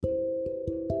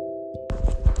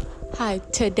Hi,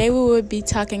 today we will be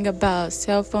talking about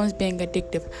cell phones being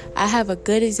addictive. I have a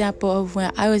good example of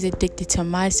when I was addicted to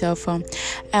my cell phone.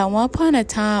 At one point in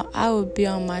time, I would be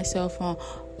on my cell phone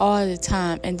all the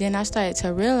time, and then I started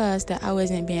to realize that I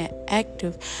wasn't being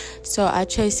active. So I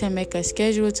chose to make a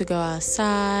schedule to go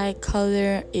outside,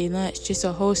 color, eat lunch, just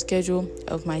a whole schedule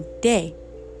of my day.